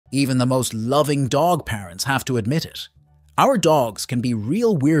Even the most loving dog parents have to admit it. Our dogs can be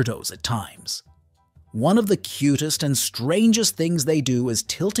real weirdos at times. One of the cutest and strangest things they do is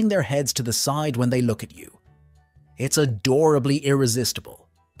tilting their heads to the side when they look at you. It's adorably irresistible,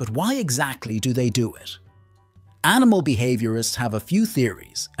 but why exactly do they do it? Animal behaviorists have a few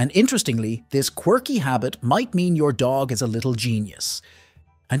theories, and interestingly, this quirky habit might mean your dog is a little genius.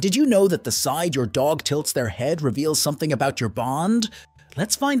 And did you know that the side your dog tilts their head reveals something about your bond?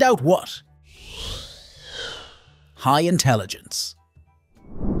 Let's find out what. High intelligence.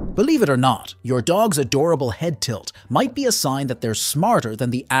 Believe it or not, your dog's adorable head tilt might be a sign that they're smarter than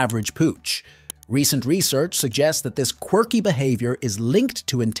the average pooch. Recent research suggests that this quirky behavior is linked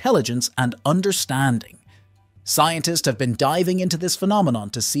to intelligence and understanding. Scientists have been diving into this phenomenon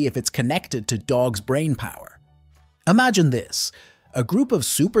to see if it's connected to dogs' brain power. Imagine this: a group of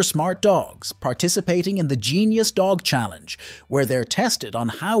super smart dogs participating in the Genius Dog Challenge, where they're tested on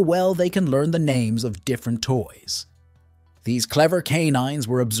how well they can learn the names of different toys. These clever canines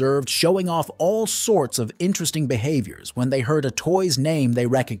were observed showing off all sorts of interesting behaviors when they heard a toy's name they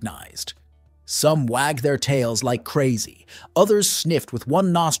recognized. Some wagged their tails like crazy, others sniffed with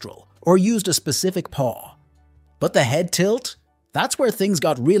one nostril or used a specific paw. But the head tilt? That's where things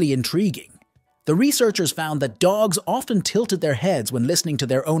got really intriguing. The researchers found that dogs often tilted their heads when listening to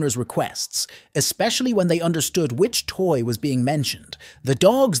their owner's requests, especially when they understood which toy was being mentioned. The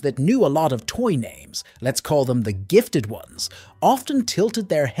dogs that knew a lot of toy names, let's call them the gifted ones, often tilted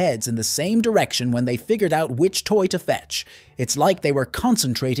their heads in the same direction when they figured out which toy to fetch. It's like they were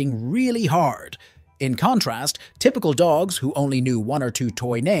concentrating really hard. In contrast, typical dogs who only knew one or two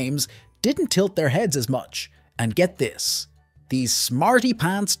toy names didn't tilt their heads as much. And get this. These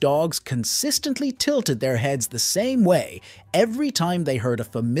smarty-pants dogs consistently tilted their heads the same way every time they heard a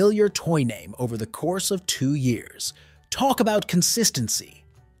familiar toy name over the course of 2 years. Talk about consistency.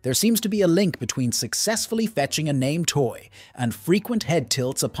 There seems to be a link between successfully fetching a named toy and frequent head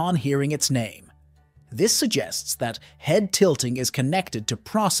tilts upon hearing its name. This suggests that head tilting is connected to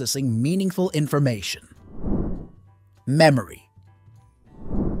processing meaningful information. Memory.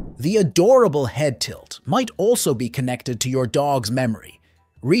 The adorable head tilt might also be connected to your dog's memory.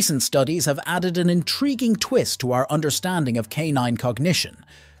 Recent studies have added an intriguing twist to our understanding of canine cognition,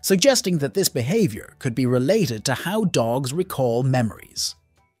 suggesting that this behavior could be related to how dogs recall memories.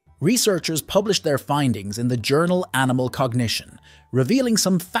 Researchers published their findings in the journal Animal Cognition, revealing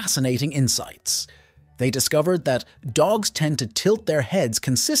some fascinating insights. They discovered that dogs tend to tilt their heads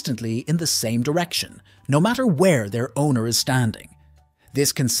consistently in the same direction, no matter where their owner is standing.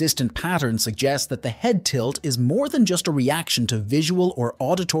 This consistent pattern suggests that the head tilt is more than just a reaction to visual or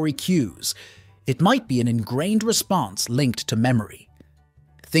auditory cues. It might be an ingrained response linked to memory.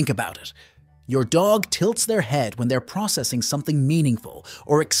 Think about it. Your dog tilts their head when they're processing something meaningful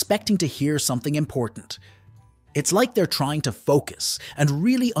or expecting to hear something important. It's like they're trying to focus and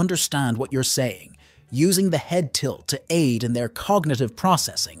really understand what you're saying, using the head tilt to aid in their cognitive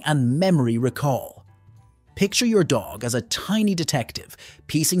processing and memory recall. Picture your dog as a tiny detective,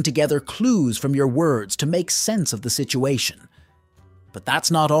 piecing together clues from your words to make sense of the situation. But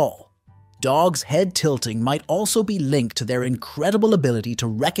that's not all. Dogs' head tilting might also be linked to their incredible ability to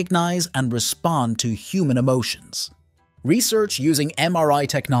recognize and respond to human emotions. Research using MRI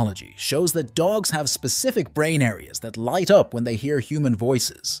technology shows that dogs have specific brain areas that light up when they hear human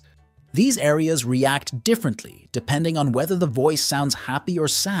voices. These areas react differently depending on whether the voice sounds happy or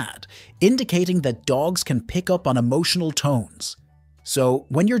sad, indicating that dogs can pick up on emotional tones. So,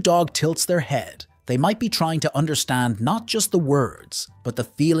 when your dog tilts their head, they might be trying to understand not just the words, but the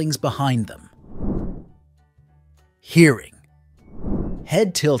feelings behind them. Hearing.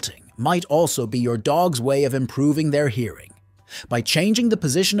 Head tilting might also be your dog's way of improving their hearing. By changing the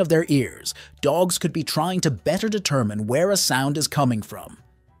position of their ears, dogs could be trying to better determine where a sound is coming from.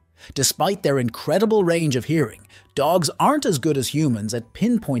 Despite their incredible range of hearing, dogs aren't as good as humans at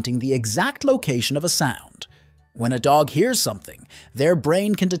pinpointing the exact location of a sound. When a dog hears something, their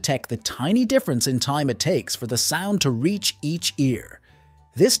brain can detect the tiny difference in time it takes for the sound to reach each ear.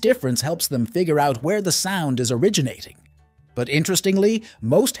 This difference helps them figure out where the sound is originating. But interestingly,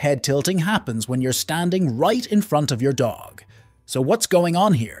 most head tilting happens when you're standing right in front of your dog. So what's going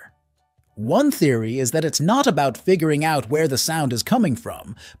on here? One theory is that it's not about figuring out where the sound is coming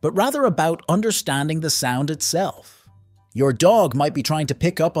from, but rather about understanding the sound itself. Your dog might be trying to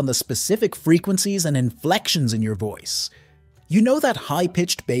pick up on the specific frequencies and inflections in your voice. You know that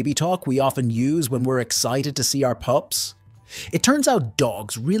high-pitched baby talk we often use when we're excited to see our pups? It turns out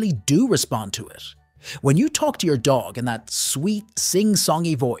dogs really do respond to it. When you talk to your dog in that sweet,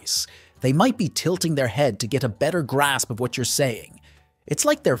 sing-songy voice, they might be tilting their head to get a better grasp of what you're saying. It's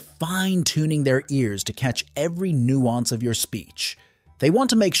like they're fine-tuning their ears to catch every nuance of your speech. They want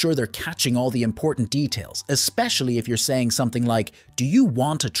to make sure they're catching all the important details, especially if you're saying something like, "Do you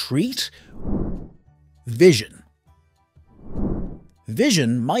want a treat?" Vision.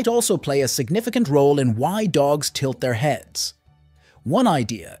 Vision might also play a significant role in why dogs tilt their heads. One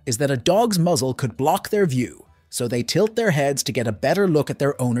idea is that a dog's muzzle could block their view, so they tilt their heads to get a better look at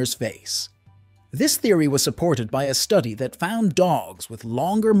their owner's face. This theory was supported by a study that found dogs with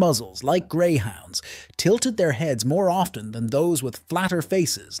longer muzzles, like greyhounds, tilted their heads more often than those with flatter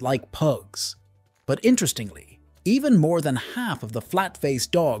faces, like pugs. But interestingly, even more than half of the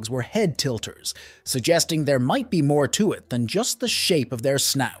flat-faced dogs were head tilters, suggesting there might be more to it than just the shape of their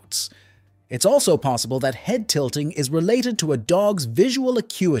snouts. It's also possible that head tilting is related to a dog's visual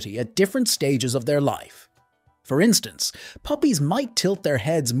acuity at different stages of their life. For instance, puppies might tilt their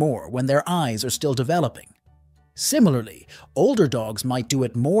heads more when their eyes are still developing. Similarly, older dogs might do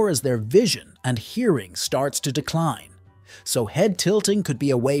it more as their vision and hearing starts to decline. So head tilting could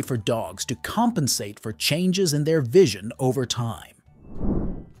be a way for dogs to compensate for changes in their vision over time.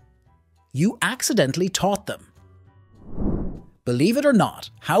 You accidentally taught them. Believe it or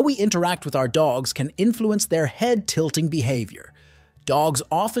not, how we interact with our dogs can influence their head tilting behavior. Dogs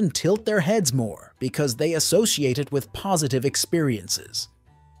often tilt their heads more because they associate it with positive experiences.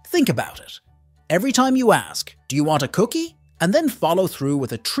 Think about it. Every time you ask, "Do you want a cookie?" and then follow through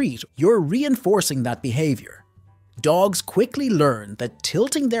with a treat, you're reinforcing that behavior. Dogs quickly learn that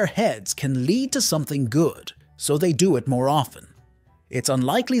tilting their heads can lead to something good, so they do it more often. It's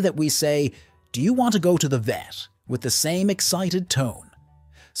unlikely that we say, "Do you want to go to the vet?" with the same excited tone.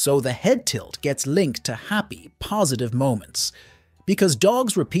 So the head tilt gets linked to happy, positive moments. Because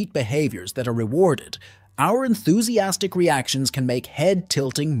dogs repeat behaviors that are rewarded, our enthusiastic reactions can make head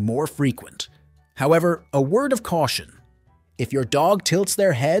tilting more frequent. However, a word of caution. If your dog tilts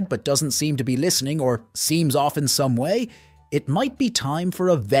their head but doesn't seem to be listening or seems off in some way, it might be time for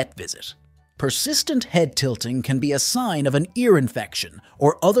a vet visit. Persistent head tilting can be a sign of an ear infection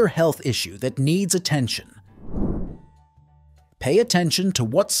or other health issue that needs attention. Pay attention to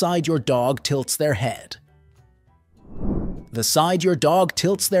what side your dog tilts their head. The side your dog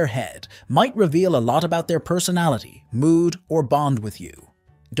tilts their head might reveal a lot about their personality, mood, or bond with you.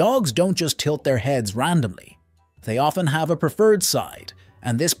 Dogs don't just tilt their heads randomly. They often have a preferred side,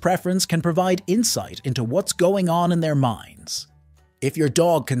 and this preference can provide insight into what's going on in their minds. If your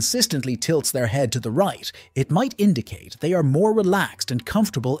dog consistently tilts their head to the right, it might indicate they are more relaxed and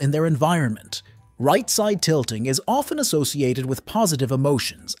comfortable in their environment. Right side tilting is often associated with positive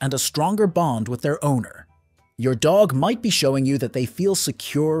emotions and a stronger bond with their owner. Your dog might be showing you that they feel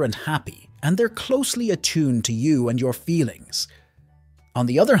secure and happy, and they're closely attuned to you and your feelings. On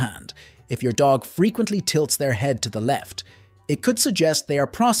the other hand, if your dog frequently tilts their head to the left, it could suggest they are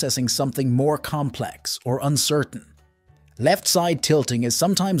processing something more complex or uncertain. Left side tilting is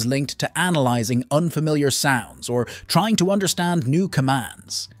sometimes linked to analyzing unfamiliar sounds or trying to understand new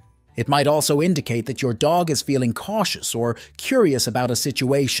commands. It might also indicate that your dog is feeling cautious or curious about a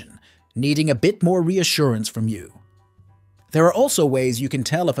situation, needing a bit more reassurance from you. There are also ways you can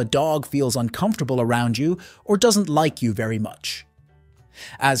tell if a dog feels uncomfortable around you or doesn't like you very much.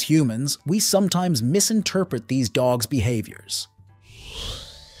 As humans, we sometimes misinterpret these dogs' behaviors.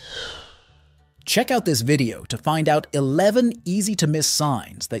 Check out this video to find out 11 easy-to-miss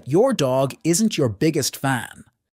signs that your dog isn't your biggest fan.